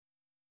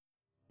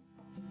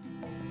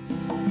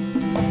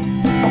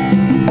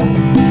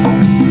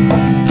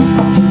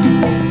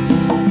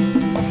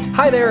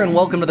there, and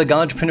welcome to the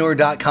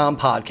Ganjapreneur.com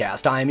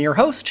podcast. I am your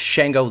host,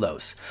 Shango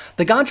Los.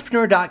 The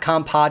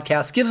Ganjapreneur.com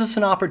podcast gives us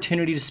an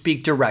opportunity to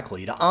speak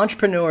directly to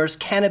entrepreneurs,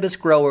 cannabis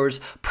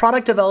growers,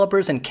 product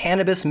developers, and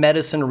cannabis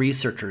medicine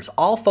researchers,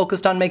 all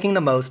focused on making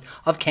the most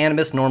of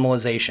cannabis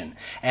normalization.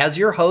 As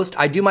your host,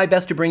 I do my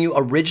best to bring you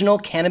original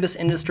cannabis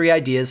industry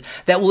ideas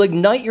that will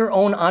ignite your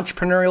own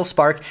entrepreneurial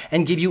spark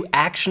and give you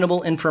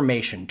actionable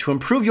information to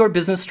improve your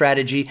business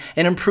strategy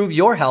and improve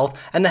your health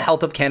and the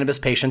health of cannabis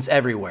patients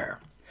everywhere.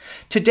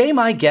 Today,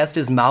 my guest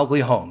is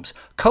Mowgli Holmes,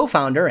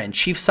 co-founder and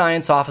chief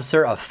science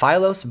officer of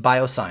Phylos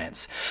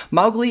Bioscience.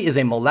 Mowgli is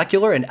a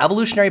molecular and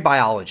evolutionary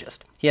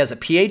biologist. He has a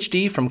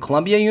PhD from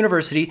Columbia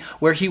University,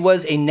 where he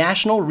was a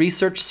National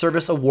Research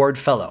Service Award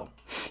Fellow.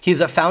 He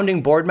is a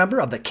founding board member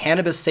of the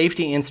Cannabis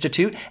Safety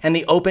Institute and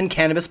the Open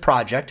Cannabis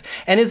Project,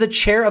 and is a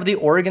chair of the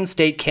Oregon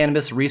State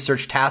Cannabis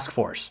Research Task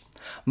Force.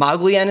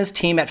 Mowgli and his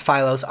team at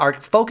Phylos are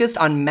focused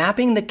on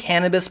mapping the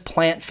cannabis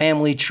plant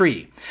family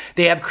tree.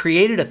 They have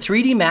created a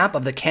 3D map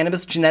of the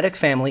cannabis genetic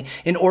family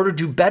in order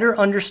to better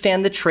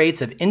understand the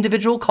traits of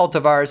individual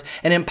cultivars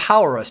and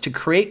empower us to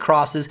create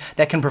crosses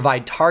that can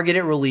provide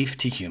targeted relief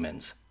to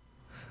humans.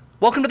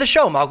 Welcome to the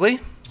show, Mowgli.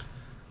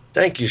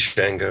 Thank you,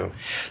 Shango.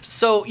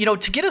 So,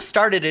 to get us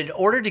started, in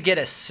order to get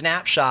a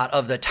snapshot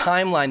of the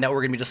timeline that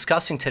we're going to be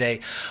discussing today,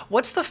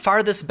 what's the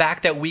farthest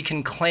back that we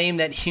can claim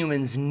that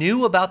humans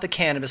knew about the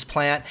cannabis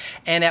plant,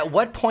 and at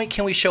what point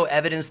can we show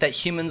evidence that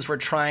humans were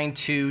trying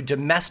to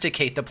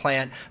domesticate the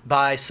plant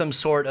by some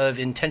sort of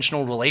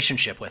intentional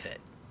relationship with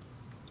it?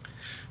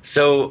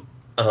 So,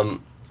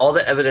 all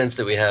the evidence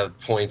that we have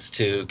points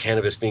to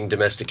cannabis being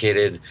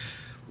domesticated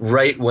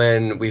right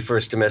when we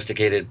first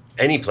domesticated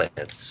any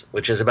plants,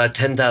 which is about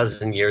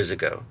 10,000 years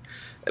ago.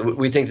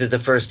 We think that the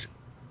first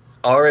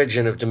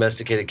origin of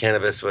domesticated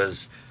cannabis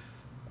was,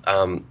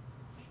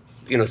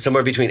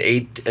 somewhere between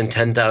 8 and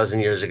 10,000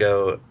 years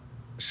ago,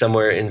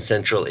 somewhere in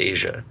Central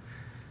Asia.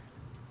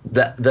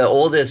 The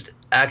oldest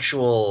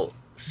actual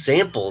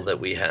sample that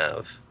we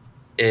have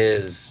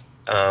is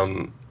a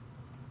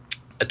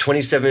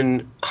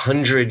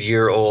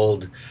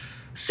 2,700-year-old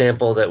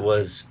sample that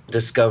was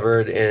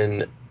discovered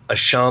in a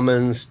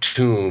shaman's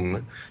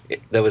tomb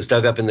that was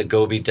dug up in the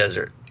Gobi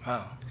Desert.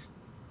 Wow.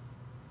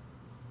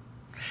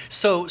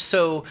 So,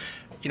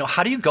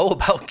 how do you go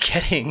about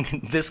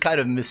getting this kind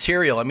of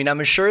material? I mean,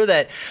 I'm sure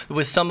that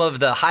with some of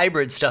the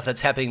hybrid stuff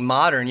that's happening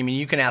modern,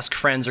 you can ask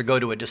friends or go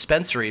to a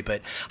dispensary,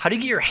 but how do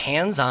you get your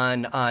hands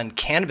on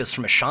cannabis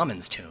from a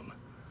shaman's tomb?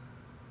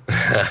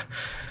 I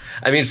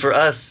mean, for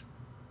us,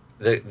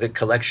 the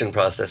collection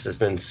process has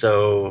been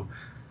so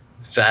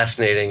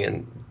fascinating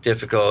and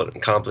difficult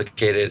and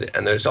complicated,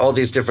 and there's all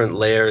these different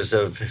layers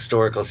of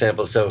historical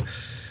samples. So,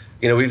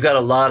 we've got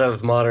a lot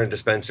of modern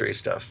dispensary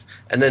stuff,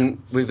 and then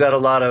we've got a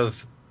lot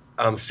of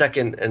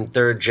second and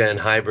third gen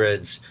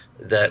hybrids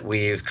that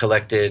we've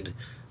collected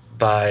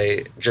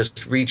by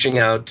just reaching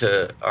out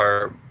to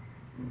our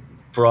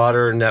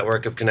broader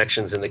network of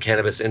connections in the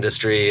cannabis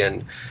industry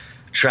and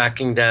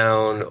tracking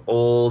down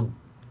old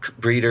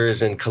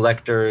breeders and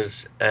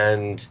collectors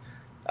and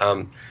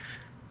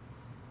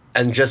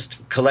just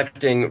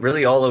collecting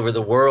really all over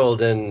the world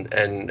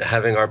and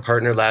having our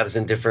partner labs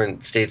in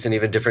different states and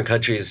even different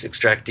countries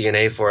extract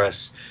DNA for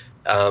us.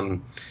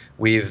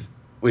 We've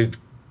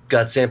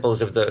got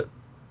samples of the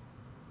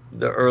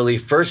early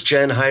first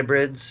gen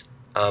hybrids,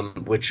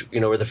 which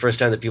were the first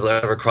time that people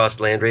ever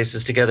crossed land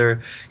races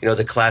together.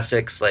 The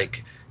classics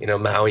like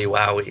Maui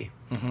Wowie,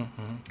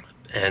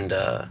 and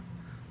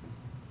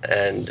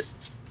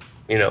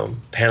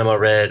Panama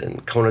Red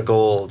and Kona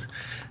Gold.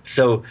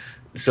 So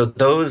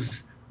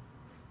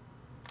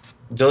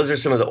those are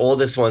some of the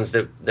oldest ones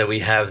that we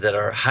have that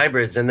are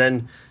hybrids. And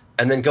then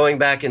going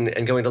back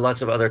and going to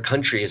lots of other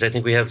countries, I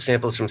think we have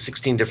samples from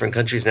 16 different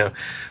countries now.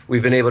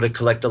 We've been able to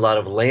collect a lot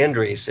of land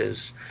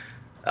races.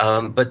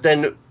 But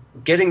then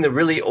getting the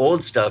really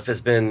old stuff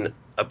has been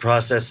a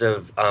process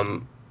of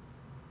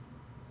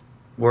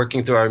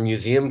working through our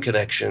museum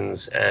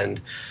connections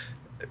and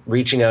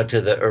reaching out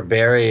to the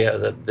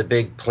herbaria, the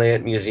big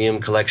plant museum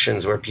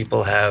collections where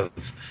people have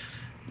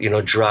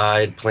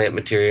dried plant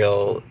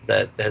material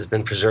that has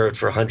been preserved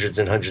for hundreds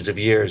and hundreds of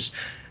years.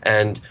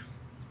 And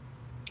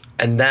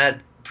that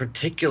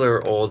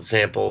particular old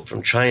sample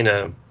from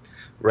China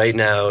right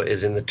now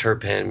is in the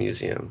Terpan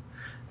Museum.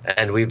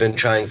 And we've been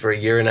trying for a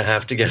year and a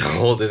half to get a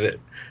hold of it.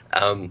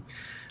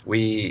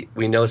 We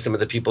know some of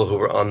the people who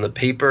were on the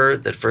paper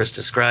that first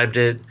described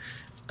it.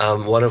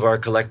 One of our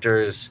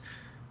collectors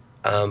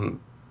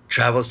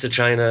travels to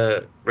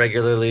China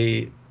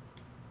regularly.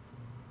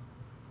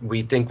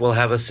 We think we'll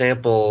have a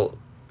sample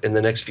in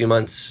the next few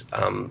months,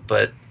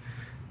 but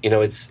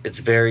it's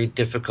very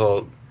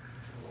difficult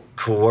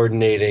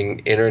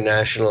coordinating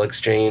international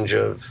exchange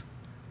of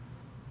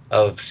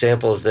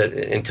samples that,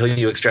 until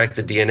you extract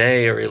the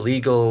DNA, are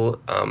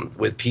illegal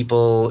with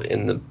people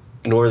in the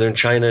northern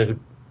China who,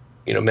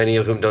 many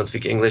of whom don't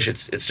speak English.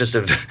 It's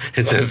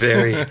a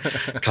very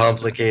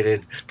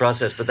complicated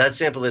process. But that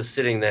sample is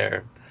sitting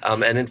there,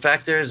 and in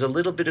fact, there's a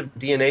little bit of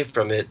DNA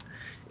from it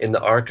in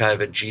the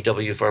archive at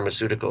GW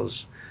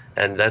Pharmaceuticals.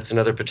 And that's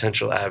another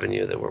potential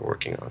avenue that we're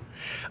working on.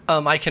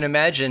 I can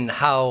imagine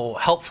how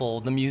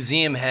helpful the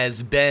museum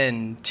has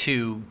been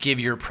to give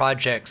your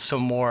project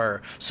some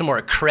more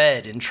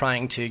cred in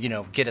trying to,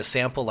 get a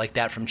sample like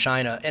that from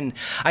China. And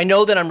I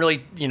know that I'm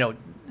really,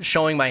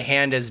 showing my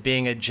hand as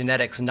being a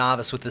genetics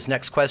novice with this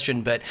next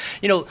question, but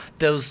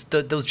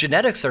those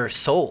genetics are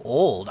so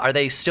old. Are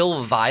they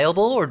still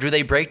viable, or do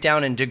they break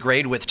down and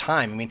degrade with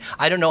time? I mean,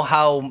 I don't know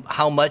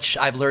how much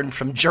I've learned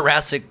from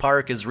Jurassic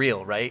Park is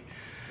real, right?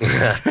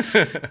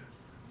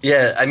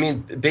 Yeah, I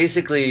mean,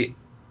 basically,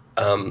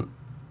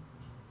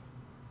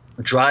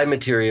 dry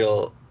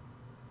material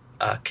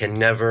can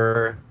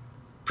never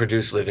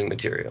produce living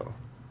material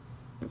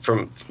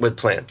with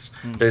plants.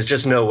 There's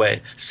just no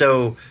way.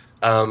 So,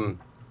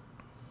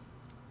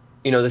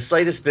 the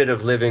slightest bit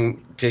of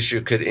living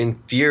tissue could, in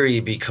theory,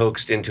 be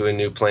coaxed into a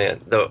new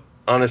plant. Though,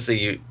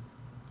 honestly,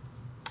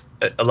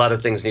 a lot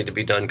of things need to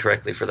be done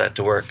correctly for that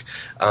to work.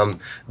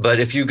 But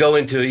if you go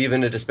into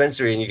even a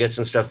dispensary and you get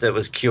some stuff that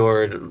was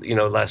cured,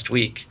 last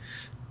week,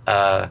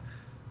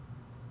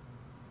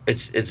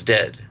 it's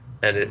dead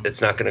and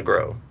it's not going to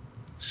grow.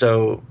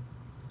 So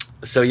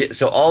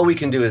all we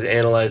can do is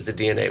analyze the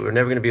DNA. We're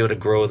never going to be able to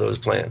grow those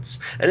plants.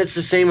 And it's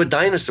the same with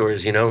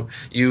dinosaurs.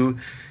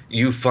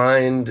 You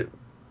find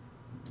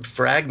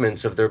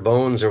fragments of their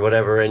bones or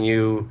whatever, and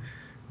you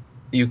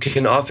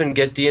can often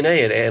get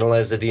DNA and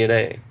analyze the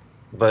DNA.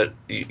 But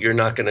you're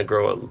not going to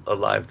grow a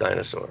live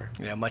dinosaur.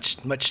 Yeah, much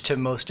to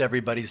most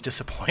everybody's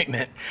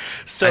disappointment.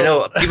 So I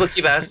know people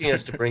keep asking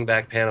us to bring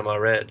back Panama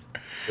Red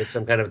with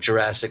some kind of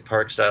Jurassic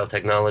Park style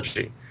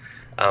technology,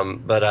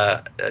 but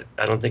I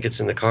don't think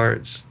it's in the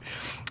cards.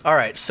 All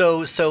right,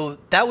 so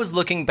that was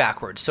looking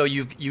backwards. So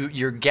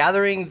you're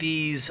gathering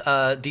these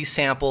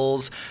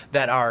samples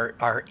that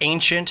are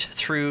ancient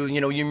through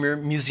your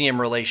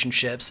museum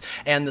relationships,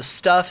 and the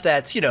stuff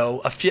that's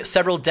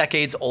several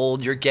decades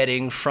old you're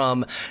getting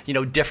from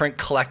different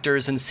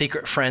collectors and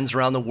secret friends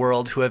around the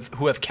world who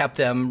have kept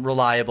them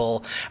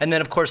reliable, and then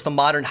of course the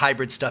modern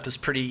hybrid stuff is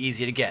pretty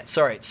easy to get.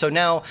 So all right, so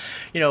now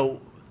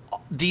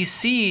these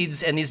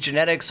seeds and these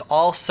genetics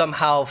all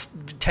somehow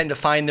tend to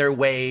find their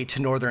way to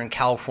Northern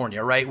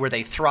California, right, where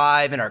they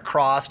thrive and are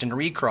crossed and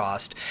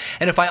recrossed.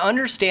 And if I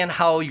understand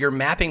how your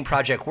mapping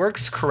project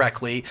works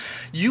correctly,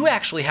 you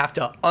actually have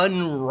to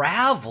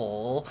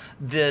unravel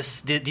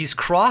these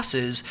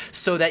crosses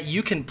so that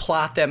you can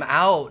plot them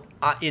out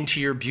into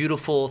your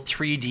beautiful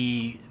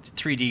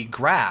 3D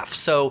graph.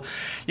 So,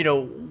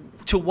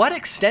 to what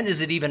extent is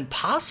it even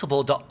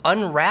possible to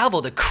unravel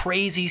the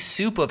crazy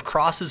soup of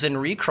crosses and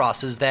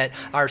recrosses that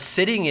are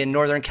sitting in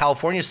Northern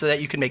California so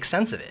that you can make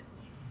sense of it?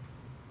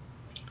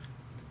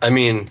 I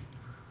mean,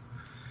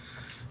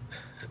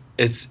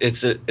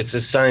 it's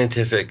a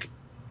scientific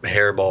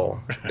hairball.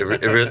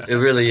 It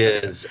really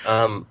is.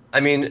 I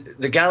mean,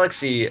 the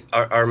galaxy,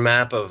 our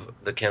map of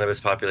the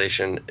cannabis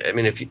population. I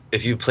mean,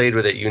 if you played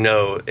with it,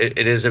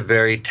 it is a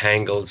very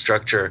tangled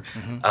structure.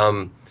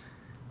 Mm-hmm.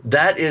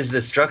 That is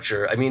the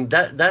structure. I mean,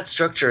 that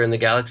structure in the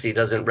galaxy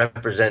doesn't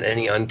represent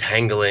any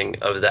untangling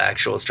of the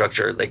actual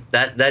structure. Like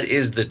that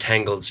is the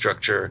tangled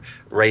structure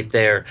right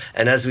there.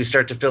 And as we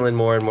start to fill in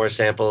more and more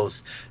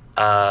samples,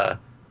 as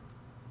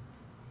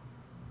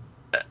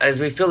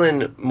we fill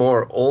in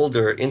more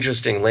older,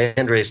 interesting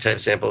landrace type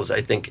samples,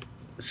 I think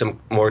some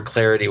more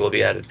clarity will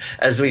be added.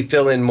 As we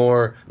fill in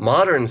more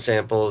modern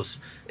samples,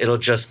 it'll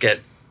just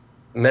get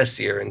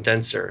messier and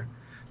denser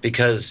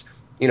because,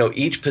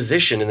 each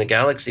position in the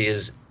galaxy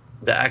is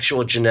the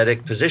actual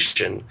genetic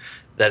position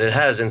that it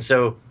has. And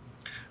so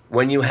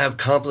when you have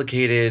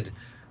complicated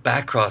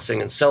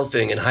backcrossing and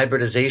selfing and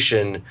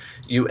hybridization,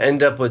 you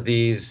end up with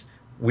these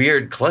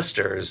weird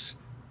clusters.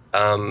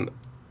 And,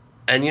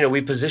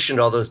 we positioned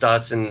all those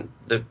dots in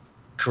the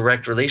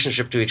correct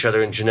relationship to each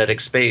other in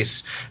genetic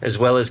space as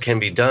well as can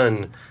be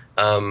done.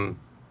 And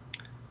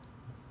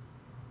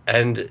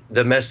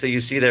the mess that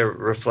you see there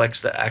reflects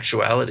the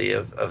actuality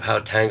of how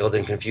tangled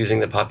and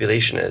confusing the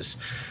population is.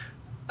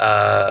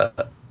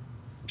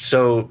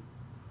 So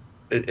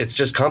it's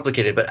just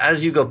complicated. But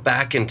as you go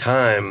back in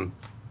time,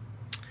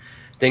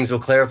 things will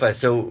clarify.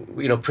 So,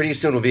 pretty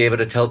soon we'll be able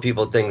to tell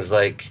people things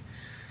like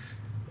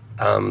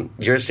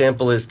your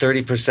sample is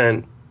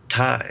 30%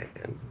 Thai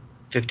and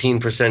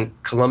 15%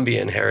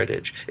 Colombian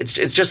heritage. It's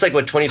just like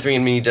what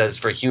 23andMe does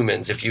for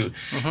humans. If you go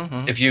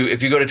to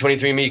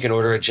 23andMe, you can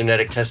order a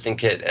genetic testing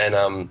kit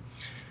and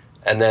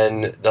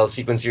then they'll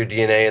sequence your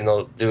DNA and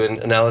they'll do an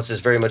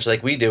analysis very much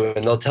like we do,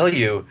 and they'll tell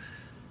you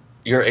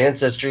your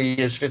ancestry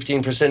is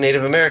 15%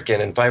 Native American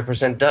and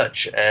 5%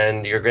 Dutch,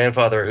 and your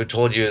grandfather who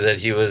told you that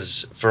he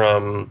was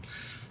from,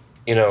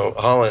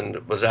 Holland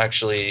was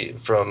actually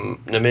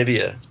from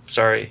Namibia.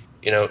 Sorry,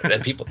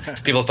 and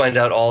people find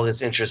out all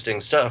this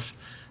interesting stuff.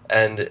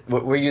 And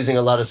we're using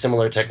a lot of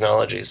similar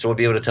technologies, so we'll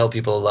be able to tell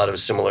people a lot of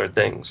similar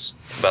things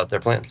about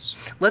their plants.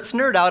 Let's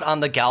nerd out on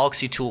the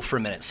Galaxy tool for a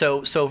minute.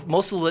 So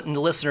most of the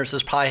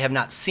listeners probably have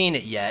not seen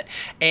it yet,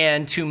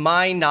 and to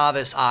my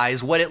novice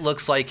eyes, what it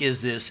looks like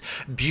is this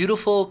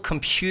beautiful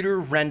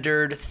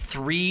computer-rendered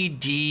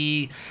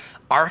 3D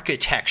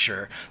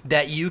architecture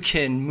that you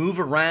can move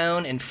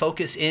around and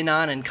focus in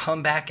on and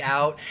come back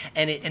out,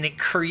 and it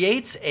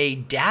creates a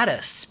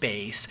data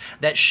space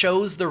that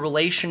shows the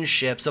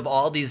relationships of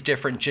all these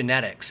different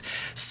genetics.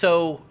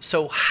 So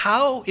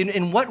how,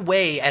 in what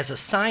way, as a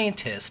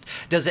scientist,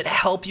 does it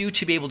help you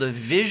to be able to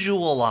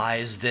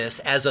visualize this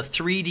as a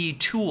 3D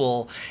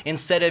tool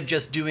instead of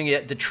just doing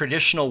it the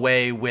traditional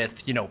way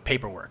with,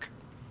 paperwork?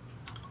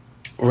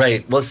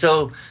 Right. Well,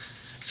 so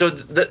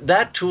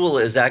that tool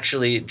is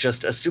actually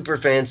just a super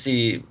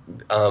fancy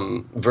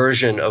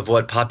version of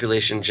what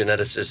population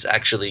geneticists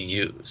actually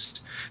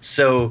use.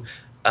 So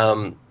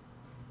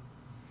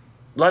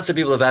lots of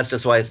people have asked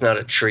us why it's not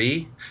a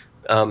tree.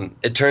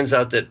 It turns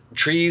out that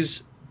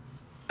trees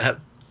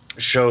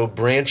show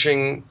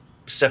branching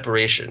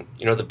separation.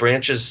 The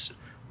branches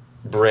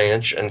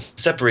branch and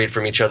separate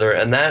from each other,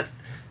 and that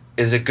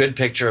is a good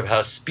picture of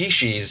how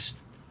species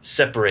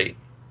separate.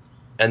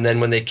 And then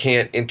when they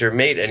can't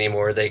intermate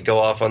anymore, they go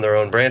off on their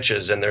own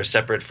branches and they're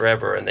separate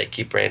forever and they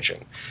keep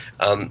branching.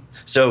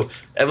 So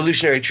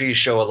evolutionary trees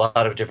show a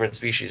lot of different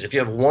species. If you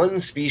have one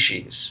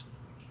species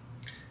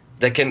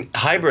that can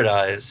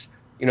hybridize,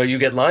 you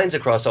get lines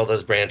across all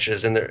those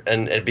branches and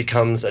it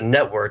becomes a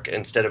network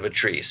instead of a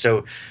tree.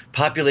 So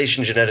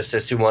population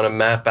geneticists who want to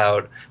map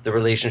out the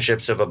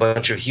relationships of a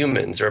bunch of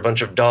humans or a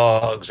bunch of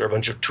dogs or a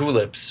bunch of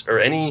tulips or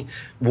any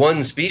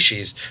one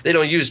species, they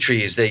don't use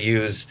trees. They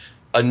use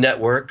a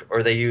network,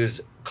 or they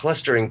use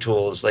clustering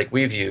tools like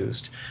we've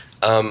used.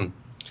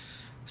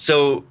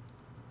 So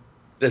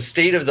the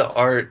state of the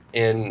art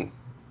in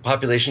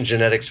population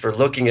genetics for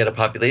looking at a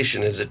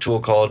population is a tool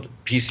called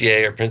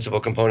PCA, or principal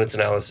components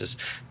analysis,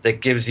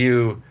 that gives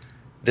you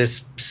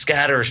this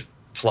scatter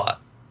plot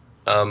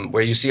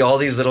where you see all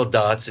these little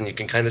dots and you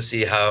can kind of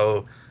see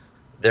how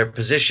they're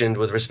positioned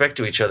with respect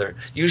to each other.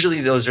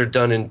 Usually those are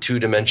done in 2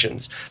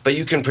 dimensions, but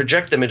you can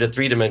project them into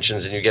 3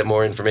 dimensions and you get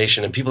more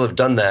information, and people have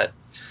done that.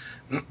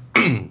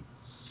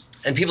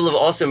 And people have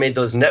also made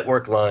those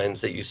network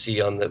lines that you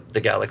see on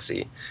the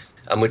galaxy,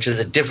 which is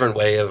a different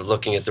way of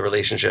looking at the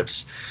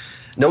relationships.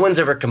 No one's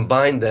ever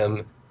combined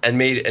them and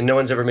no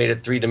one's ever made it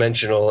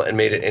 3-dimensional and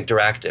made it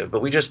interactive.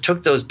 But we just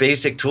took those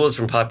basic tools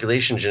from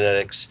population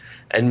genetics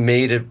and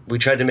we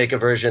tried to make a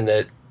version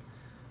that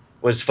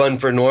was fun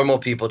for normal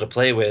people to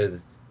play with.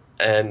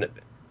 And,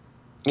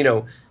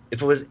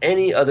 if it was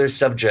any other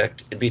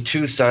subject, it'd be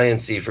too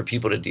sciencey for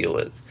people to deal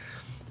with.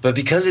 But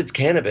because it's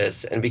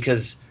cannabis, and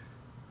because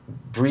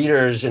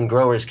breeders and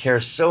growers care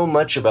so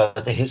much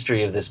about the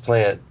history of this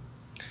plant,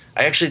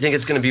 I actually think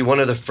it's going to be one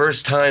of the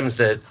first times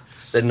that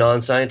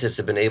non-scientists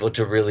have been able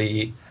to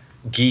really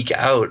geek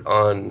out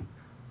on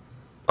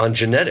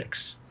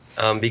genetics,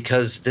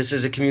 because this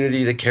is a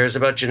community that cares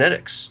about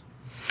genetics.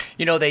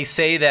 They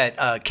say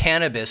that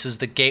cannabis is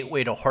the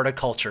gateway to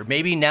horticulture.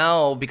 Maybe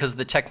now, because of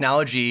the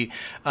technology,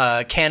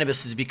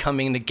 cannabis is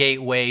becoming the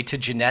gateway to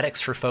genetics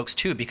for folks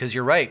too, because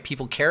you're right,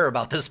 people care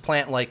about this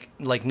plant like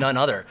none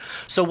other.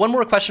 So one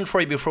more question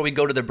for you before we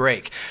go to the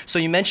break. So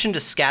you mentioned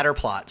a scatter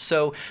plot.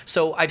 So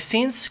I've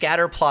seen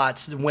scatter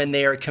plots when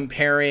they are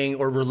comparing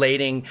or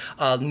relating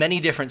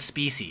many different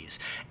species.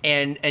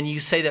 And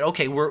you say that,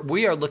 okay,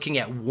 we are looking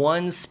at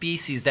one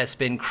species that's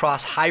been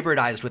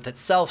cross-hybridized with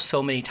itself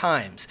so many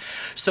times.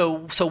 So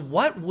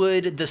what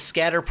would the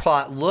scatter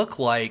plot look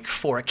like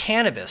for a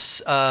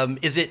cannabis? Would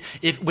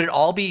it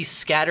all be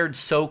scattered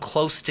so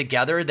close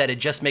together that it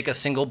just make a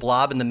single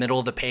blob in the middle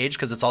of the page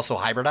because it's also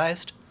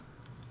hybridized?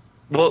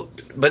 Well,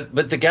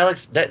 but the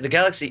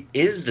galaxy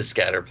is the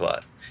scatter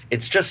plot.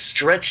 It's just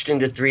stretched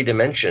into 3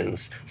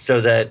 dimensions so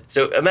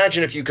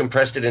imagine if you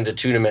compressed it into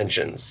 2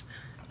 dimensions.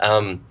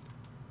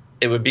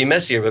 It would be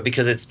messier, but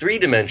because it's 3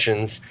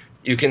 dimensions,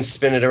 you can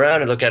spin it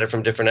around and look at it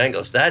from different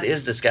angles. That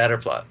is the scatter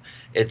plot.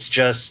 It's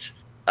just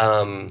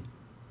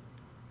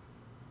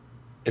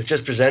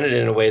presented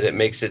in a way that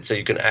makes it so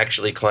you can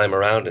actually climb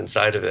around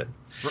inside of it.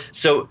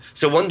 So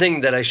one thing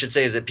that I should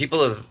say is that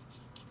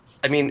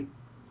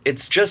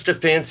it's just a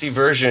fancy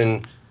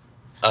version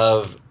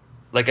of,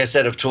 like I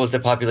said, of tools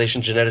that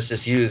population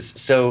geneticists use.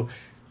 So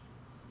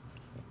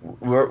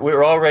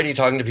we're already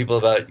talking to people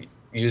about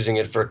using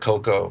it for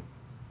cocoa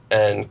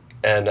and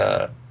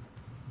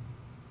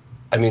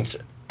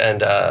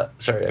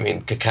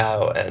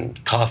cacao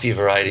and coffee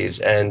varieties.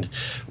 And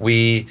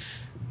we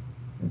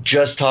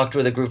just talked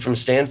with a group from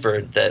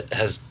Stanford that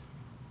has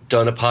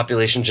done a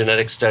population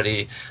genetic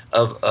study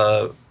of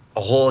a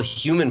whole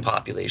human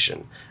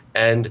population.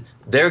 And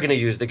they're going to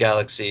use the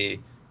galaxy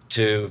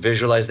to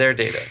visualize their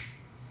data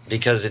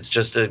because it's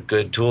just a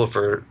good tool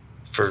for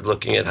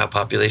looking at how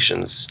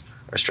populations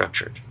are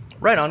structured.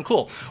 Right on,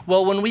 cool.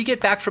 Well, when we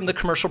get back from the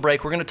commercial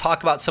break, we're going to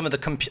talk about some of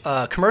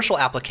the commercial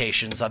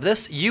applications of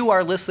this. You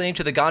are listening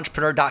to the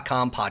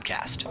Ganjpreneur.com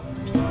podcast.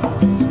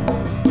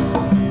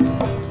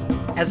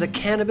 As a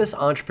cannabis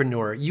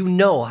entrepreneur, you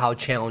know how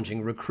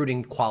challenging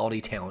recruiting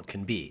quality talent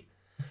can be.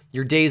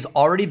 Your day's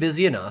already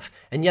busy enough,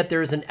 and yet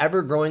there is an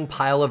ever-growing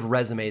pile of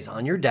resumes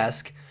on your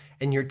desk,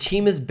 and your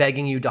team is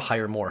begging you to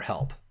hire more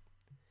help.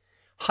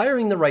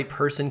 Hiring the right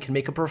person can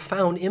make a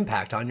profound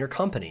impact on your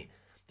company.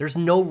 There's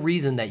no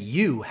reason that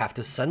you have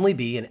to suddenly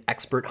be an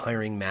expert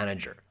hiring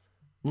manager.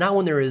 Not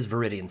when there is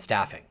Viridian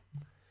Staffing.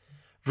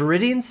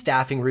 Viridian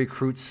Staffing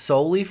recruits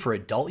solely for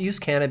adult use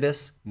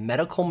cannabis,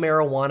 medical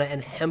marijuana,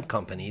 and hemp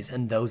companies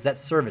and those that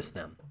service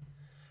them.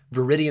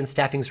 Viridian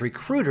Staffing's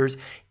recruiters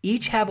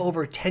each have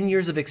over 10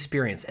 years of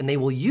experience, and they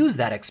will use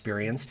that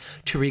experience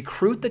to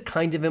recruit the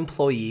kind of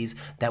employees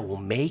that will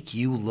make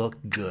you look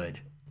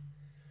good.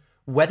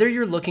 Whether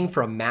you're looking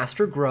for a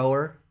master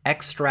grower,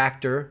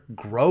 extractor,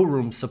 grow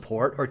room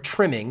support, or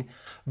trimming,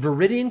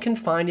 Viridian can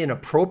find an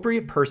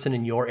appropriate person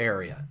in your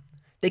area.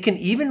 They can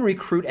even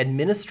recruit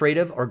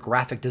administrative or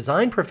graphic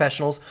design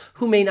professionals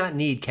who may not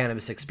need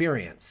cannabis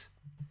experience.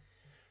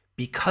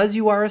 Because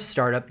you are a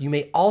startup, you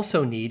may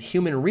also need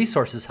human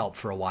resources help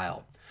for a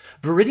while.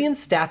 Viridian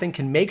Staffing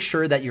can make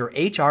sure that your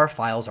HR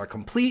files are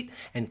complete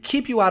and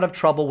keep you out of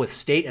trouble with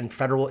state and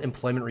federal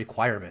employment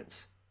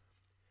requirements.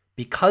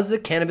 Because the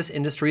cannabis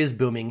industry is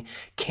booming,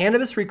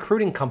 cannabis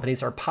recruiting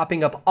companies are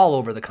popping up all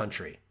over the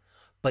country.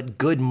 But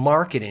good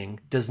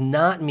marketing does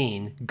not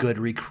mean good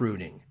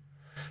recruiting.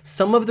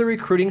 Some of the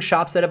recruiting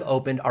shops that have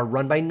opened are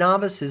run by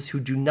novices who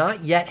do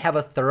not yet have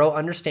a thorough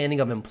understanding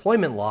of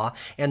employment law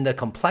and the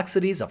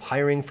complexities of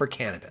hiring for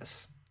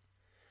cannabis.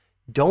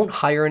 Don't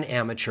hire an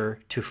amateur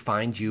to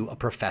find you a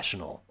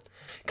professional.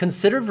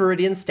 Consider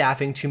Viridian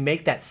Staffing to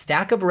make that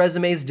stack of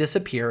resumes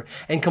disappear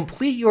and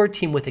complete your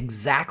team with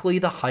exactly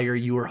the hire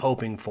you were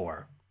hoping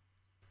for.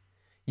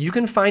 You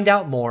can find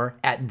out more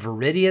at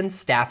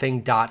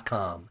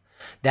viridianstaffing.com.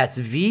 That's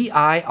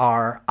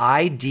VIRIDIAN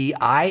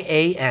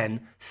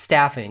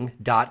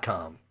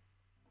staffing.com.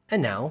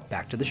 And now,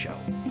 back to the show.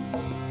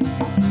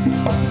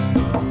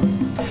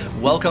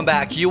 Welcome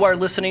back. You are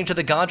listening to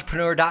the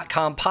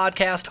Ganjapreneur.com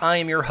podcast. I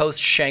am your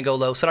host, Shango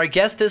Los, and our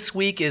guest this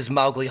week is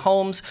Mowgli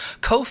Holmes,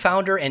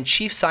 co-founder and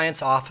chief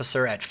science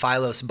officer at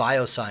Phylos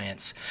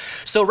Bioscience.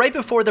 So right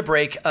before the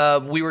break,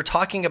 we were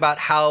talking about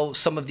how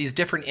some of these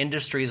different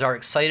industries are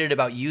excited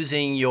about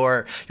using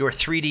your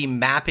 3D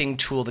mapping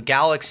tool, the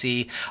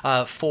Galaxy,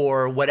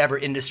 for whatever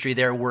industry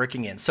they're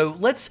working in. So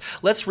let's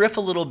riff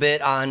a little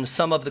bit on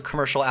some of the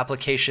commercial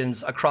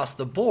applications across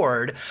the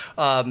board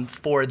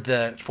for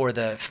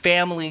the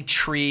family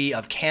tree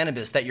of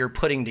cannabis that you're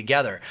putting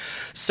together.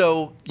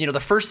 So, the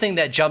first thing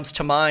that jumps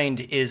to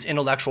mind is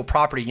intellectual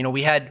property.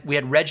 We had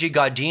Reggie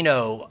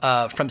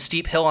Gaudino from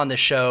Steep Hill on the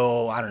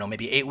show, I don't know,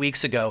 maybe 8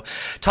 weeks ago,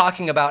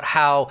 talking about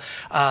how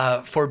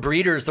for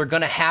breeders, they're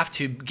going to have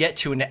to get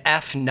to an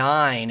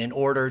F9 in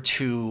order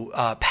to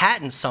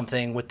patent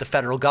something with the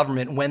federal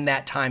government when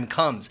that time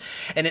comes.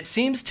 And it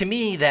seems to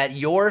me that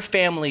your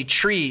family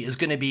tree is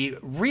going to be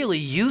really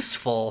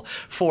useful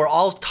for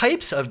all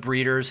types of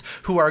breeders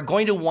who are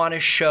going to want to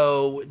show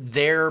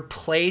their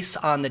place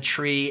on the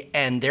tree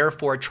and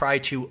therefore try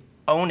to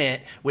own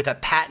it with a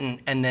patent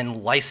and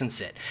then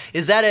license it.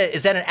 Is that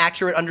an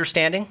accurate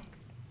understanding?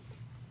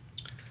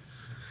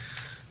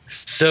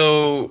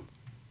 So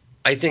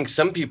I think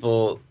some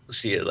people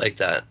see it like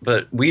that,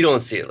 but we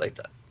don't see it like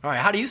that. All right.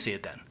 How do you see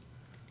it then?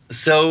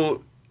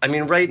 So,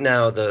 right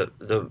now,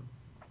 the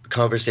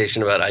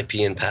conversation about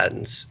IP and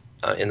patents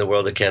in the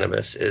world of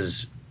cannabis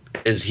is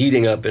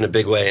heating up in a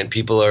big way, and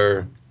people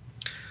are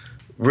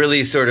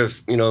really sort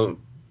of,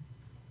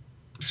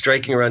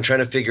 striking around trying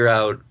to figure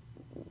out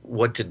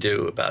what to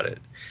do about it.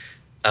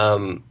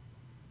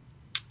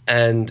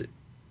 And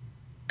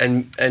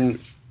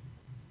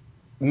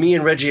me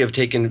and Reggie have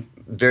taken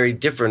very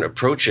different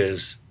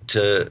approaches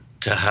to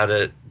how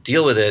to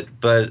deal with it.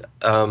 But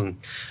I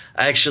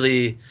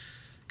actually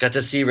got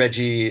to see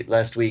Reggie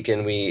last week,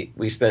 and we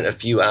spent a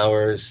few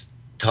hours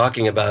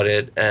talking about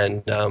it,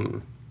 and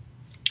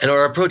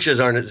our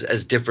approaches aren't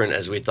as different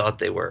as we thought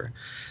they were.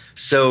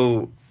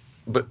 So,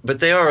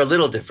 but they are a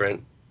little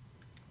different.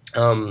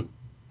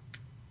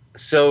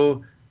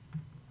 So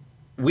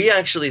we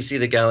actually see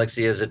the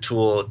Galaxy as a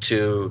tool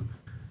to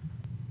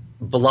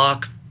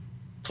block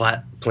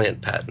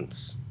plant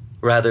patents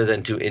rather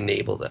than to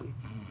enable them.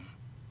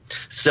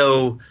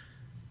 So,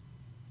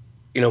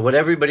 what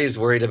everybody's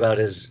worried about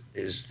is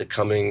the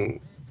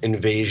coming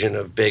invasion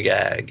of big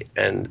ag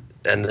and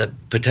the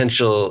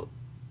potential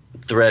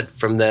threat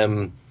from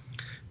them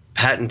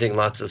patenting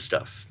lots of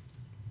stuff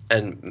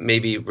and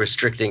maybe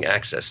restricting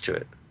access to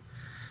it.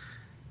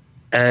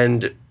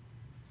 And,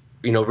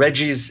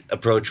 Reggie's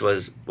approach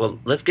was, well,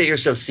 let's get your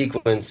stuff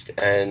sequenced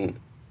and,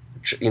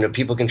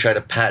 people can try to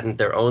patent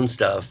their own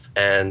stuff,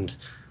 and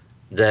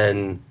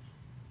then,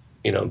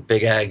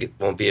 big ag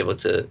won't be able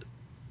to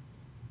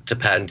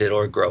patent it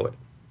or grow it.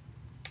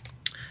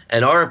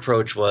 And our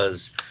approach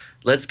was,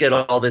 let's get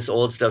all this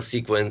old stuff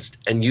sequenced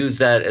and use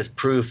that as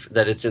proof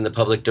that it's in the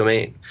public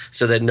domain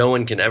so that no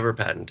one can ever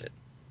patent it.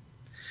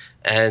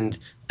 And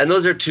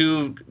those are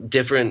two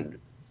different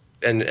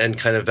and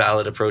kind of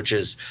valid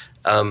approaches.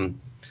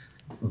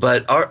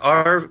 But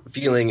our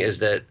feeling is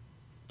that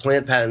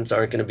plant patents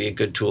aren't going to be a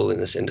good tool in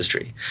this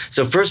industry.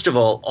 So first of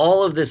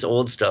all of this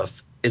old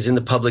stuff is in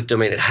the public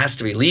domain. It has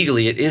to be.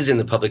 Legally, it is in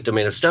the public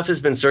domain. If stuff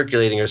has been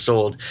circulating or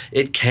sold,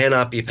 it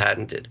cannot be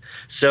patented.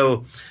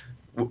 So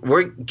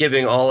we're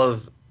giving all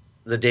of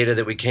the data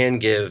that we can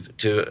give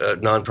to a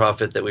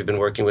nonprofit that we've been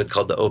working with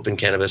called the Open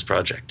Cannabis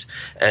Project.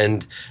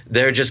 And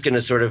they're just going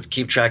to sort of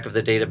keep track of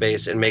the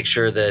database and make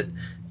sure that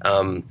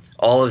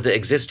all of the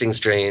existing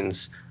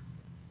strains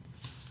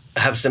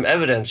have some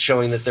evidence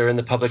showing that they're in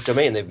the public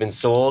domain. They've been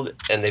sold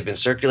and they've been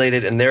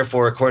circulated, and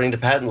therefore, according to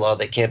patent law,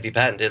 they can't be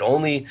patented.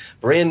 Only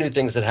brand new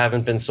things that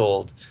haven't been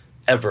sold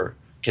ever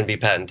can be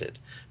patented.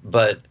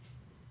 But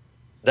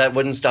that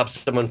wouldn't stop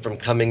someone from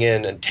coming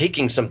in and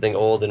taking something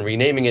old and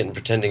renaming it and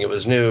pretending it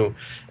was new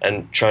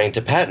and trying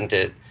to patent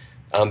it,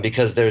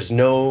 because there's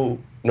no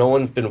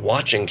one's been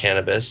watching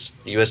cannabis.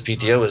 The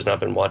USPTO has not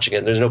been watching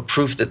it. There's no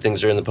proof that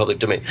things are in the public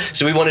domain.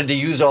 So we wanted to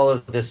use all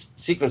of this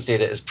sequence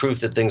data as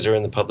proof that things are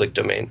in the public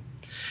domain.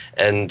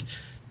 And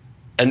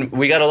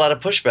we got a lot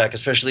of pushback,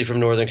 especially from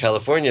Northern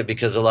California,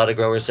 because a lot of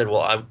growers said,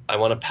 well, I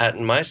want to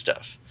patent my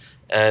stuff.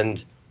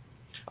 And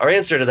our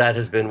answer to that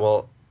has been,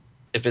 well,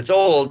 if it's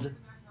old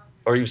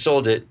or you've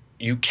sold it,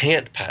 you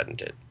can't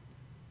patent it.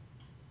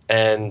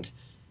 And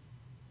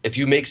if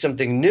you make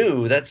something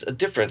new, that's a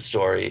different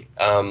story.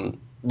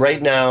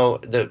 Right now,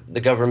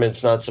 the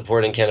government's not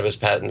supporting cannabis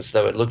patents,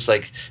 though it looks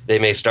like they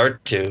may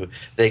start to.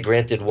 They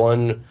granted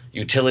one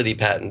utility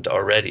patent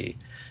already,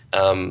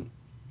 and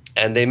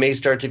they may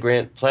start to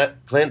grant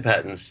plant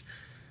patents.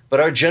 But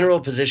our general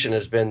position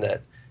has been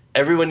that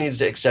everyone needs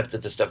to accept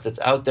that the stuff that's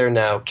out there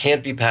now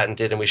can't be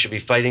patented, and we should be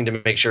fighting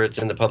to make sure it's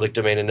in the public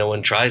domain and no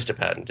one tries to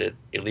patent it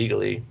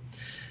illegally.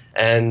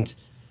 And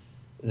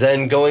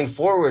then going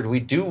forward, we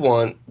do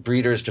want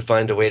breeders to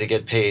find a way to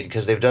get paid,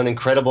 because they've done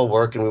incredible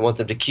work and we want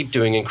them to keep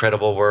doing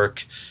incredible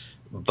work.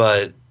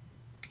 But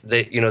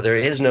there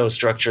is no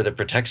structure that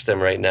protects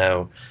them right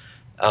now.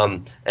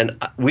 And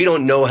we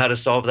don't know how to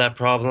solve that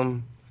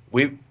problem.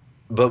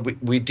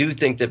 But we do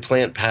think that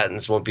plant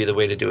patents won't be the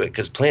way to do it,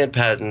 because plant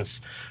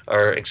patents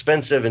are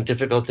expensive and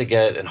difficult to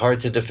get and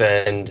hard to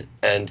defend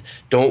and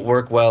don't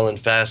work well in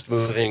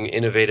fast-moving,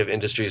 innovative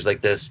industries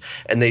like this.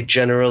 And they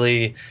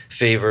generally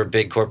favor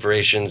big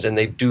corporations, and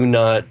they do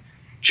not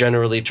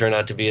generally turn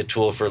out to be a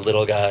tool for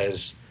little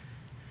guys.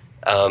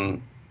 And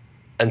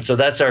so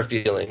that's our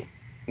feeling.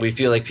 We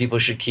feel like people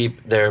should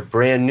keep their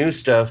brand new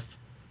stuff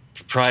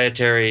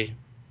proprietary,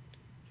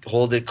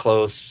 hold it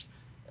close.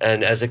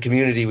 And as a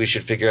community, we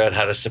should figure out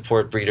how to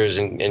support breeders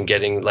in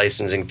getting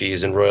licensing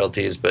fees and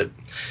royalties. But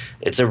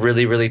it's a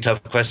really, really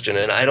tough question.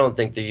 And I don't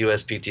think the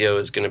USPTO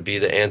is going to be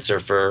the answer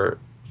for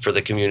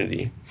the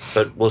community.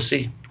 But we'll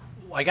see.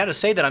 I got to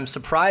say that I'm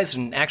surprised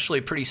and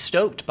actually pretty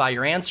stoked by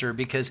your answer,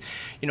 because,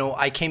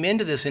 I came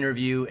into this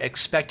interview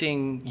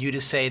expecting you to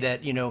say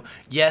that,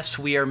 yes,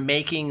 we are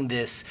making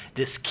this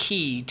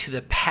key to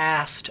the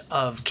past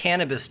of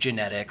cannabis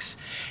genetics.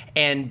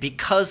 And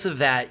because of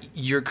that,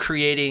 you're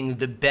creating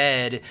the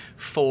bed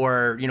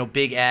for,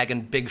 big ag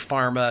and big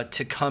pharma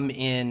to come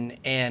in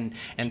and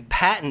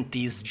patent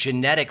these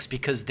genetics,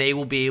 because they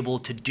will be able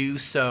to do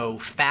so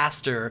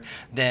faster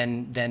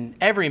than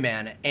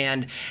everyman,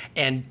 and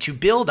to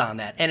build on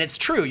that. And it's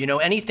true,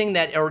 anything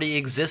that already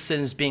exists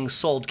and is being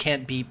sold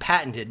can't be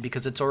patented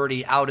because it's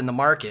already out in the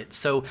market.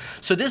 So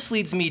this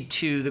leads me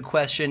to the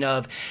question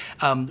of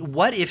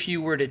what if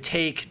you were to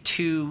take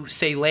two,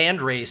 say,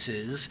 land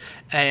races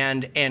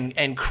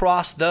and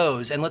cross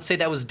those, and let's say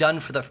that was done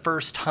for the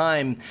first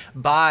time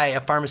by a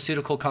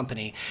pharmaceutical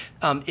company,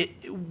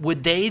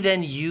 would they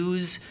then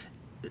use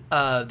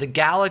the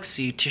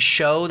galaxy to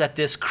show that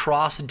this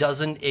cross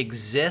doesn't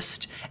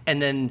exist,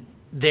 and then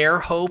their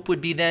hope would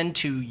be then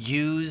to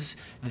use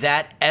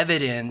that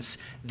evidence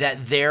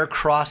that their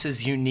cross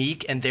is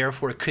unique and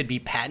therefore it could be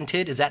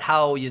patented? Is that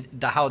how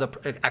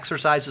the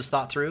exercise is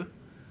thought through?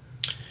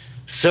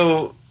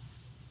 So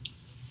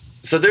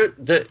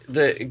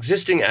the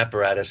existing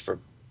apparatus for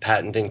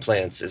patenting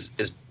plants is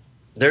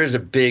there is a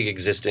big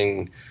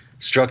existing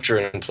structure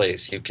in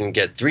place. You can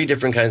get 3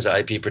 different kinds of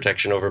IP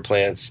protection over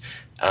plants.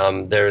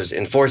 There's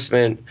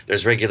enforcement,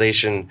 there's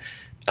regulation.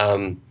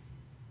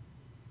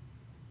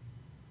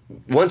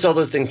 Once all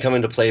those things come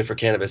into play for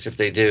cannabis, if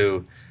they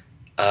do,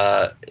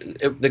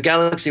 the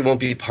galaxy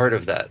won't be part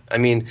of that. I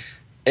mean,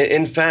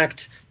 in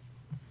fact,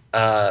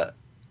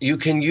 you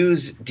can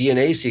use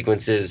DNA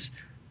sequences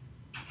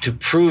to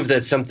prove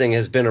that something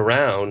has been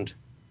around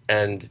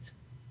and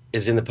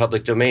is in the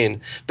public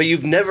domain, but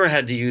you've never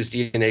had to use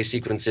DNA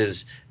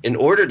sequences in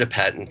order to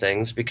patent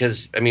things,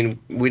 because,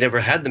 we never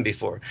had them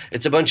before.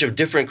 It's a bunch of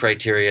different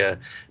criteria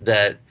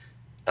that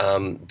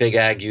Big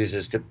Ag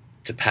uses to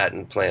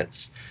patent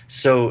plants.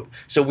 So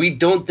we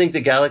don't think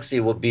the galaxy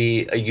will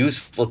be a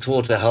useful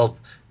tool to help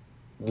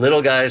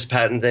little guys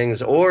patent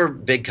things or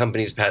big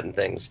companies patent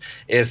things.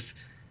 If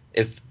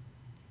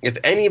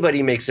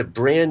anybody makes a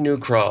brand new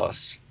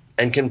cross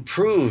and can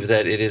prove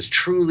that it is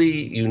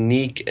truly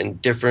unique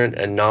and different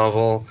and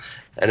novel,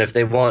 and if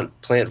they want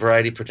plant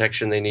variety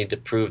protection, they need to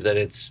prove that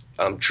it's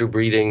true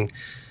breeding.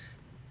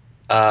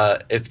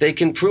 If they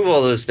can prove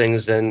all those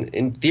things, then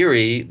in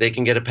theory, they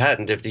can get a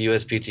patent if the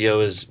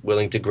USPTO is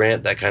willing to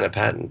grant that kind of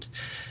patent.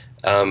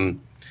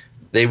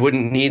 They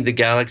wouldn't need the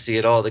galaxy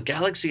at all. The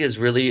galaxy is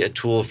really a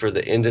tool for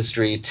the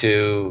industry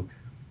to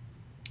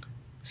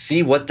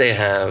see what they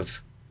have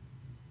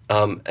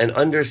and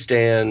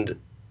understand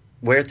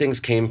where things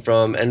came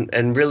from,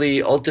 and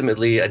really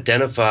ultimately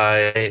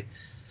identify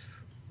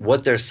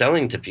what they're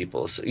selling to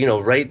people. So,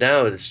 right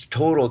now it's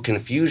total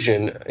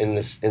confusion in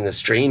the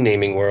strain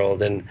naming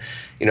world. And,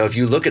 if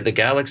you look at the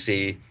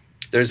galaxy,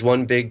 there's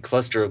one big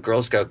cluster of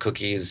Girl Scout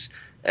cookies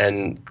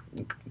and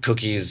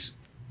cookies,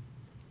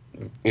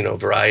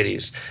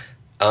 varieties.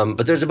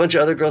 But there's a bunch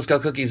of other Girl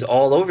Scout cookies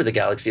all over the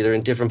galaxy. They're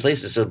in different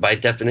places. So by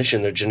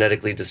definition, they're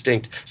genetically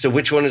distinct. So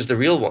which one is the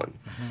real one?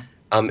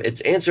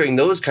 It's answering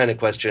those kind of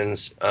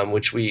questions,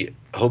 which we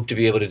hope to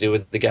be able to do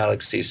with the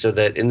galaxy, so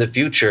that in the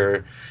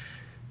future,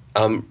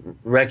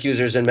 rec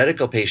users and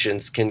medical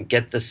patients can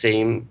get the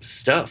same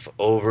stuff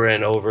over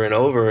and over and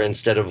over,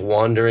 instead of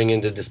wandering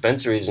into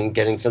dispensaries and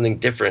getting something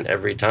different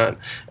every time.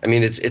 I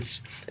mean,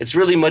 it's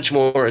really much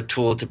more a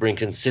tool to bring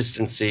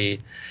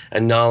consistency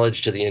and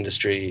knowledge to the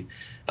industry,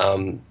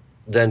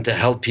 than to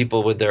help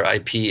people with their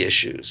IP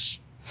issues.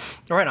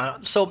 Right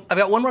on. So I've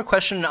got one more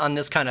question on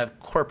this kind of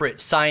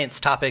corporate science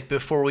topic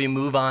before we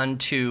move on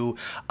to,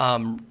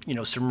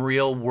 some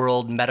real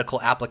world medical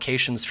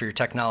applications for your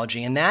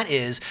technology. And that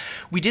is,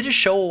 we did a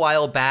show a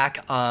while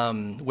back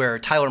where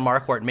Tyler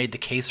Marquardt made the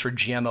case for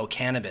GMO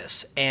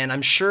cannabis. And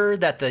I'm sure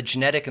that the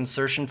genetic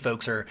insertion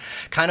folks are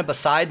kind of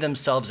beside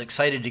themselves,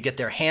 excited to get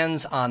their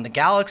hands on the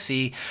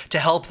Galaxy to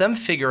help them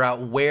figure out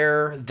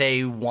where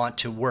they want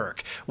to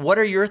work. What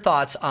are your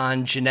thoughts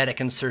on genetic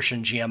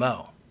insertion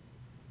GMO?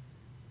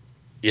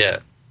 Yeah.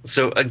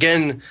 So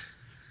again,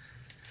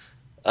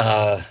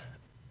 the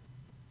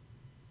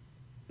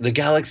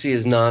Galaxy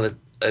is not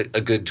a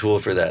good tool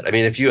for that. I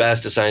mean, if you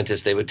asked a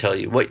scientist, they would tell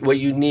you what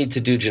you need to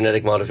do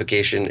genetic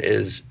modification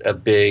is a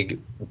big,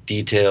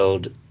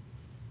 detailed,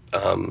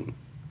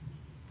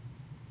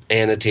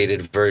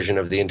 annotated version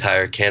of the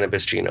entire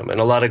cannabis genome. And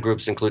a lot of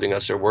groups, including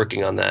us, are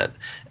working on that.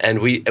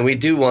 And we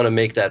do want to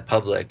make that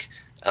public.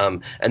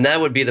 And that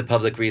would be the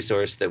public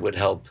resource that would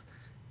help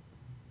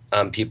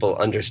people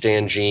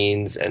understand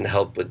genes and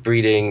help with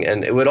breeding,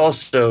 and it would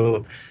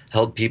also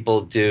help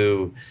people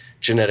do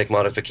genetic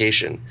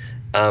modification.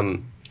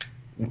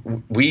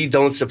 We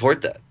don't support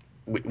that.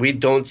 We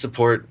don't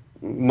support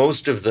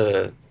most of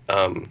the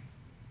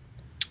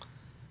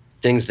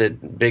things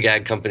that big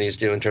ag companies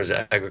do in terms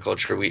of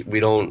agriculture. We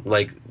don't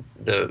like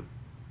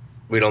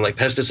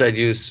pesticide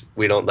use.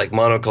 We don't like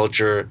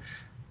monoculture.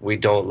 We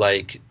don't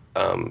like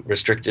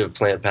restrictive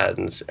plant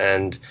patents,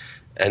 and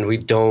we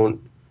don't.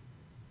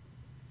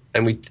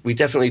 And we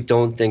definitely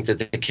don't think that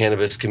the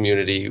cannabis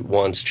community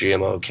wants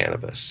GMO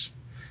cannabis.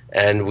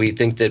 And we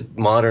think that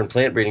modern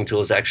plant breeding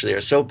tools actually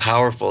are so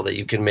powerful that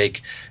you can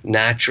make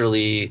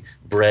naturally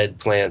bred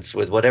plants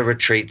with whatever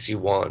traits you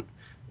want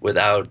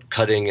without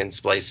cutting and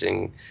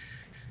splicing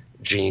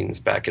genes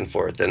back and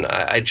forth. And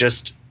I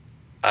think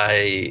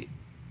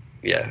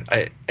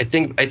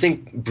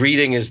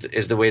breeding is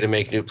the way to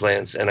make new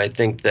plants. And I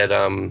think that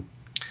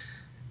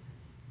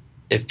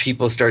if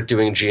people start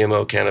doing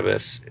GMO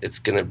cannabis, it's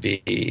going to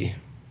be.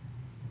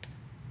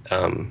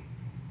 I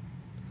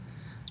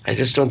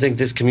just don't think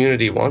this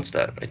community wants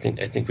that. I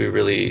think we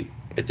really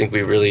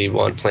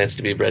want plants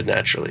to be bred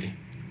naturally.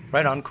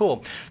 Right on,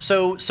 cool.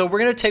 So we're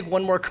going to take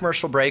one more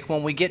commercial break.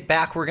 When we get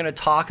back, we're going to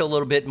talk a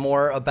little bit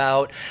more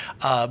about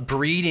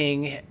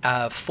breeding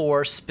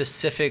for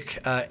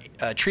specific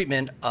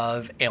treatment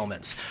of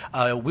ailments.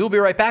 We'll be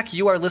right back.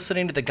 You are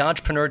listening to the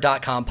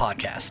Ganjpreneur.com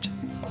podcast.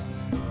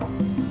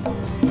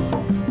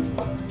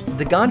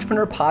 The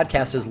Ganjpreneur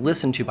podcast is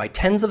listened to by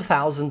tens of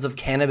thousands of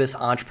cannabis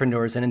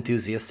entrepreneurs and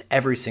enthusiasts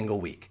every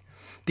single week.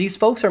 These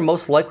folks are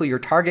most likely your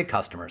target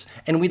customers,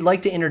 and we'd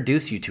like to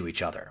introduce you to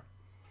each other.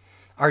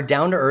 Our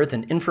down-to-earth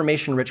and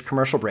information-rich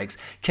commercial breaks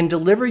can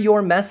deliver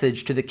your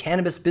message to the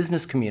cannabis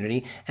business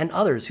community and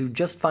others who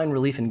just find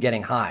relief in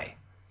getting high.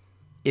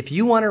 If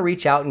you want to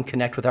reach out and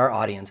connect with our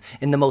audience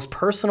in the most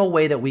personal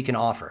way that we can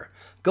offer,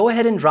 go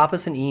ahead and drop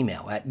us an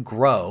email at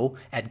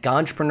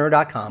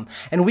grow@ganjpreneur.com,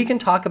 and we can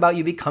talk about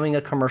you becoming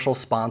a commercial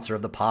sponsor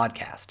of the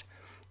podcast.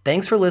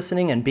 Thanks for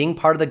listening and being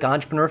part of the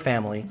Ganjpreneur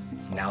family.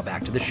 Now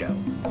back to the show.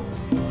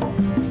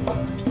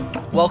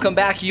 Welcome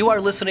back. You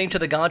are listening to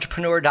the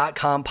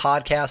Ganjpreneur.com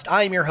podcast.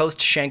 I am your host,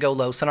 Shango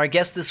Los, and our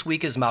guest this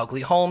week is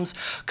Mowgli Holmes,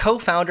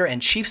 co-founder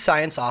and chief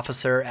science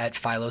officer at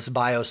Phylos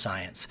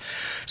Bioscience.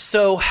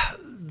 So,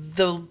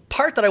 the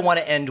part that I want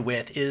to end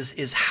with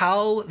is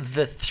how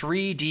the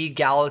 3D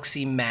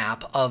galaxy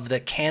map of the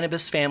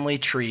cannabis family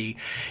tree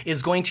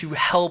is going to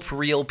help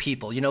real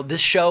people. You know,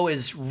 this show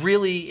is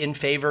really in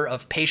favor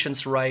of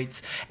patients'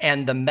 rights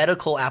and the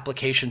medical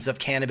applications of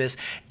cannabis,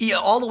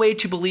 all the way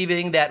to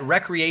believing that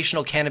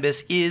recreational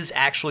cannabis is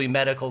actually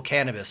medical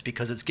cannabis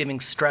because it's giving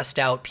stressed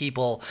out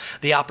people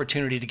the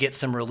opportunity to get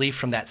some relief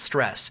from that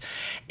stress.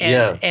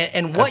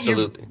 And what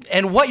absolutely.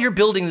 And what you're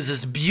building is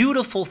this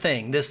beautiful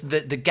thing.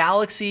 The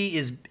galaxy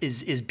history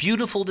is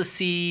beautiful to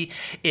see.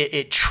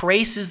 It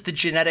traces the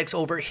genetics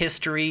over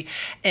history,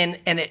 and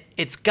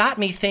it's got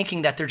me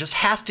thinking that there just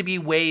has to be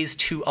ways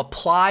to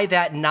apply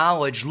that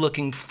knowledge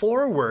looking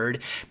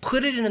forward,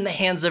 put it in the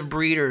hands of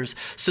breeders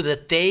so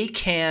that they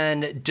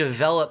can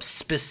develop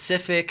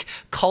specific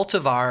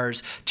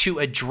cultivars to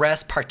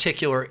address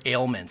particular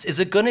ailments. Is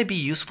it going to be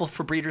useful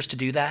for breeders to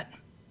do that?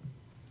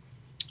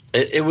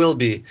 It will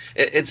be.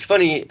 It's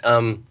funny.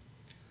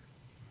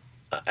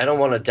 I don't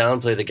want to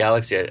downplay the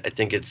Galaxy. I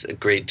think it's a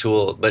great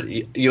tool. But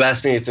you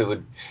asked me if it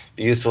would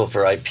be useful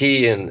for IP,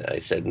 and I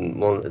said,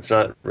 well, it's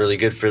not really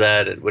good for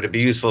that. Would it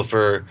be useful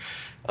for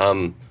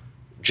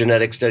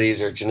genetic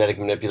studies or genetic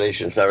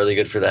manipulation? It's not really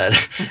good for that.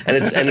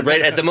 And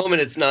right at the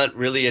moment, it's not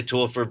really a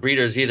tool for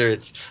breeders either.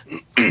 It's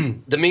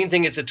the main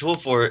thing it's a tool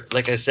for,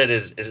 like I said,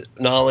 is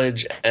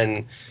knowledge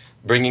and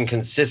bringing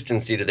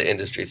consistency to the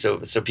industry, so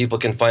people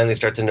can finally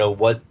start to know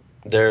what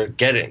they're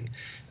getting.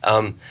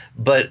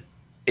 But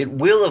it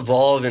will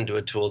evolve into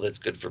a tool that's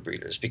good for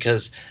breeders,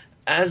 because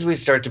as we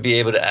start to be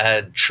able to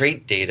add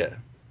trait data,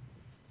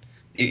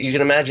 you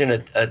can imagine a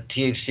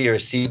THC or a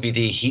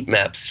CBD heat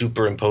map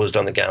superimposed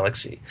on the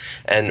Galaxy.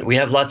 And we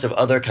have lots of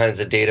other kinds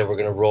of data we're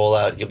going to roll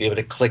out. You'll be able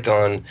to click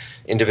on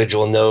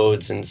individual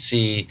nodes and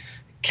see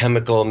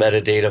chemical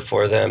metadata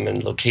for them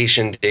and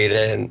location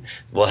data, and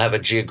we'll have a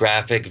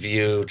geographic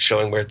view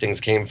showing where things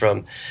came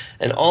from.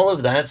 And all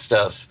of that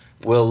stuff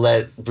will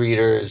let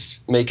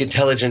breeders make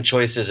intelligent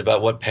choices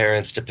about what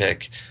parents to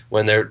pick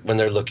when they're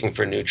looking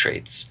for new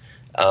traits,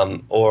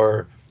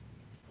 or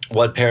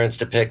what parents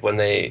to pick when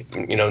they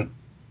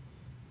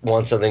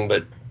want something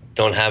but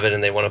don't have it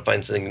and they want to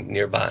find something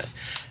nearby.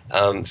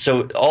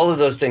 So all of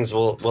those things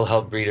will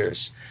help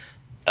breeders.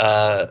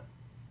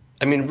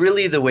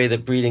 Really the way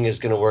that breeding is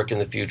going to work in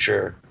the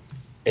future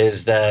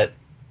is that,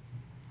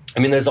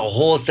 there's a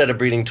whole set of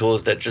breeding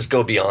tools that just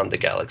go beyond the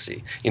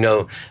Galaxy,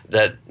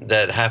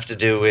 that have to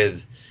do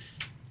with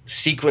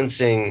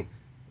sequencing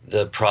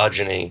the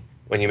progeny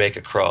when you make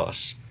a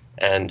cross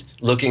and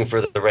looking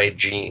for the right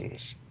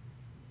genes.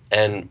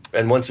 And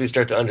once we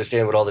start to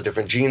understand what all the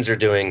different genes are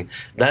doing,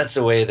 that's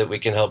a way that we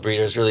can help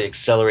breeders really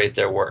accelerate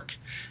their work.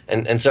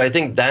 And so I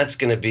think that's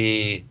going to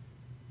be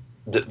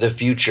the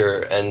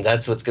future, and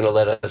that's what's going to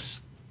let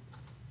us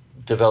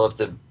develop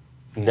the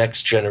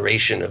next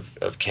generation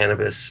of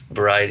cannabis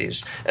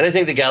varieties. And I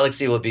think the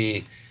Galaxy will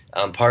be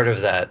part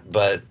of that,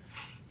 but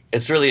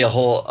it's really a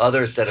whole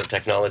other set of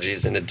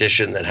technologies in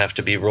addition that have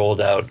to be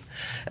rolled out.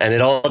 And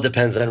it all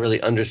depends on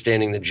really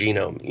understanding the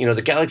genome.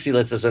 The Galaxy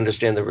lets us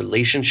understand the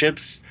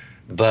relationships,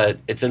 but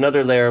it's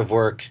another layer of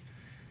work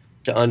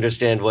to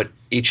understand what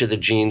each of the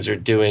genes are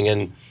doing.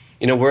 And,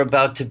 we're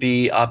about to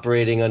be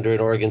operating under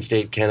an Oregon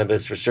State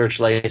cannabis research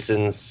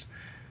license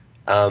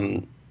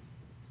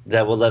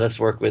that will let us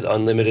work with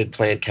unlimited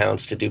plant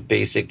counts to do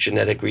basic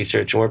genetic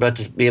research. And we're about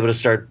to be able to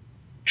start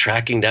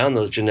tracking down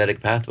those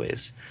genetic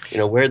pathways.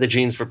 Where are the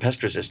genes for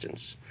pest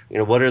resistance?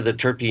 What are the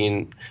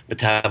terpene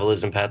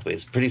metabolism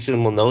pathways? Pretty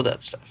soon we'll know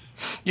that stuff.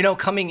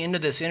 Coming into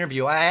this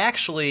interview, I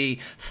actually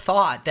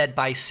thought that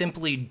by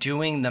simply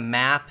doing the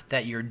map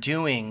that you're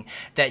doing,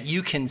 that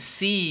you can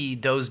see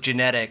those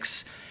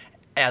genetics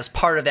as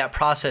part of that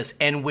process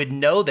and would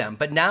know them.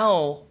 But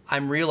now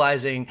I'm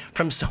realizing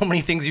from so many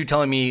things you're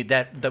telling me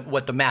that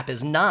what the map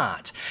is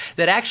not,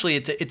 that actually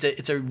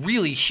it's a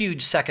really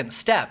huge second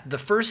step. The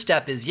first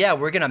step is,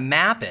 we're going to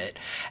map it,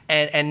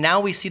 and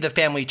now we see the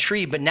family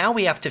tree, but now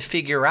we have to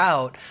figure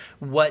out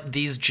what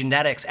these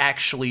genetics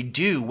actually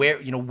do.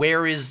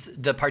 Where is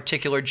the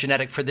particular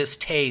genetic for this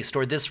taste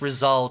or this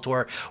result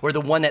or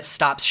the one that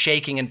stops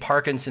shaking in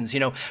Parkinson's?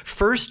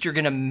 First you're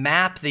going to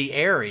map the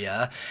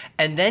area,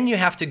 and then you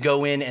have to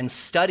go in and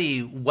study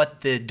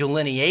what the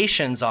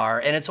delineations are,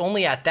 and it's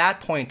only at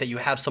that point that you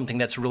have something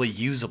that's really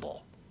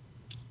usable.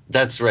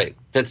 That's right.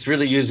 That's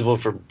really usable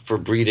for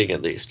breeding,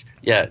 at least.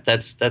 Yeah,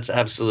 that's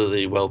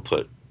absolutely well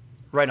put.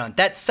 Right on.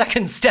 That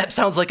second step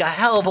sounds like a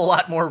hell of a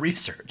lot more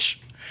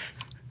research.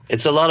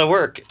 It's a lot of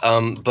work,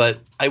 but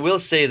I will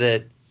say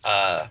that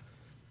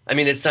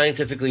it's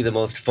scientifically the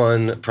most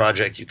fun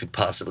project you could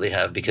possibly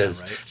have,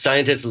 because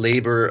scientists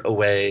labor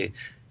away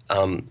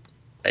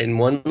in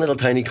one little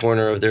tiny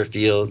corner of their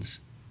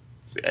fields,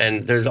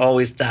 and there's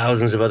always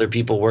thousands of other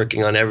people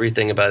working on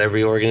everything about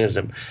every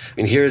organism.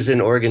 Here's an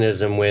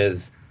organism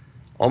with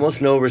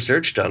almost no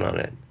research done on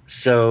it.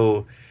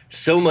 So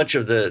much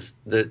of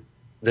the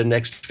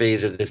next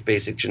phase of this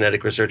basic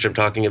genetic research I'm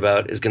talking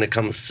about is going to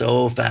come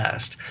so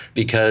fast,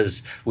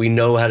 because we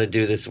know how to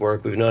do this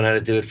work. We've known how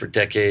to do it for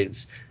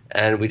decades,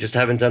 and we just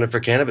haven't done it for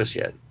cannabis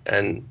yet.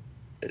 And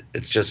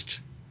it's just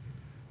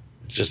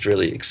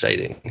really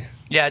exciting.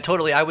 Yeah,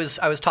 totally. I was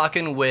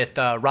talking with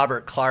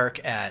Robert Clark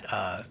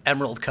at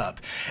Emerald Cup,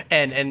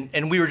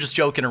 and we were just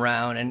joking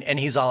around, and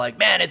he's all like,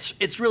 "Man,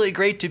 it's really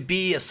great to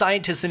be a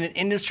scientist in an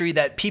industry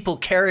that people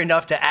care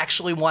enough to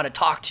actually want to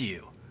talk to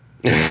you."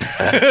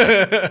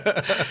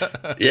 Yeah,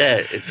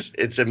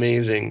 it's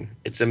amazing.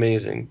 It's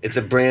amazing. It's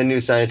a brand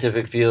new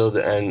scientific field,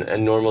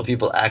 and normal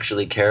people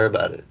actually care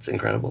about it. It's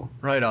incredible.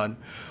 Right on.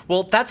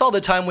 Well, that's all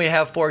the time we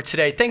have for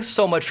today. Thanks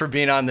so much for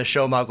being on the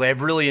show, Mowgli.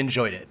 I've really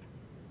enjoyed it.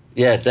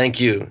 Yeah, thank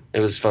you.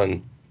 It was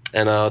fun.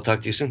 And I'll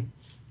talk to you soon.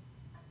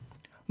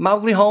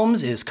 Mowgli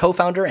Holmes is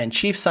co-founder and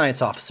chief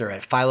science officer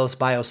at Phylos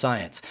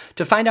Bioscience.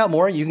 To find out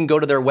more, you can go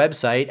to their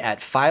website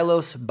at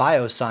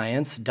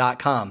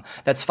phylosbioscience.com.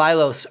 That's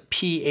Phylos,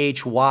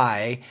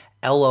 Phylos,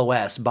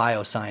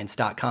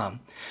 bioscience.com.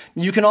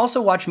 You can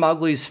also watch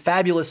Mowgli's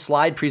fabulous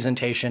slide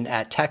presentation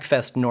at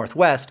TechFest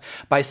Northwest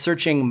by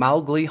searching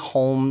Mowgli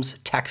Holmes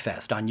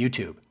TechFest on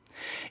YouTube.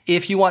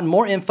 If you want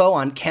more info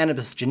on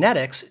cannabis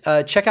genetics,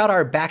 check out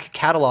our back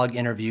catalog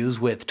interviews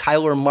with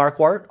Tyler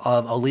Marquardt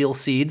of Allele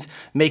Seeds,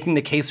 making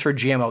the case for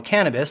GMO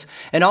cannabis,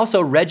 and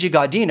also Reggie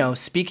Gaudino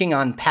speaking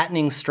on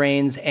patenting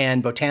strains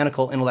and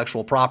botanical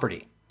intellectual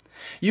property.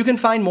 You can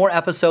find more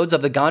episodes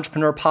of the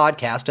Ganjpreneur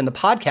podcast in the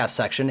podcast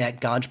section at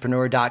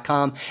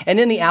ganjpreneur.com and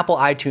in the Apple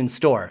iTunes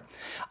Store.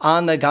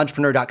 On the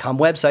ganjpreneur.com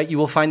website, you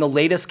will find the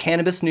latest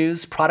cannabis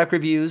news, product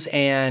reviews,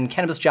 and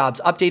cannabis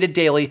jobs updated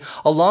daily,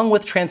 along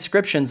with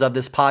transcriptions of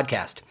this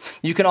podcast.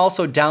 You can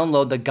also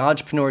download the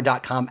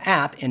ganjpreneur.com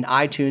app in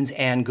iTunes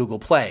and Google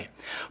Play.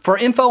 For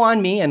info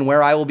on me and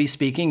where I will be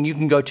speaking, you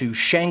can go to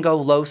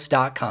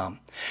shangolos.com.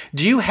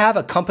 Do you have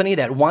a company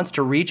that wants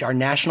to reach our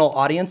national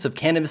audience of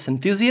cannabis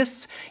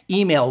enthusiasts?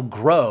 Email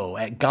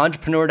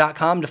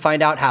grow@ganjpreneur.com to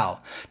find out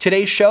how.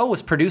 Today's show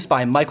was produced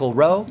by Michael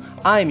Rowe.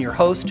 I'm your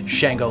host,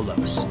 Shango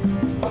Los.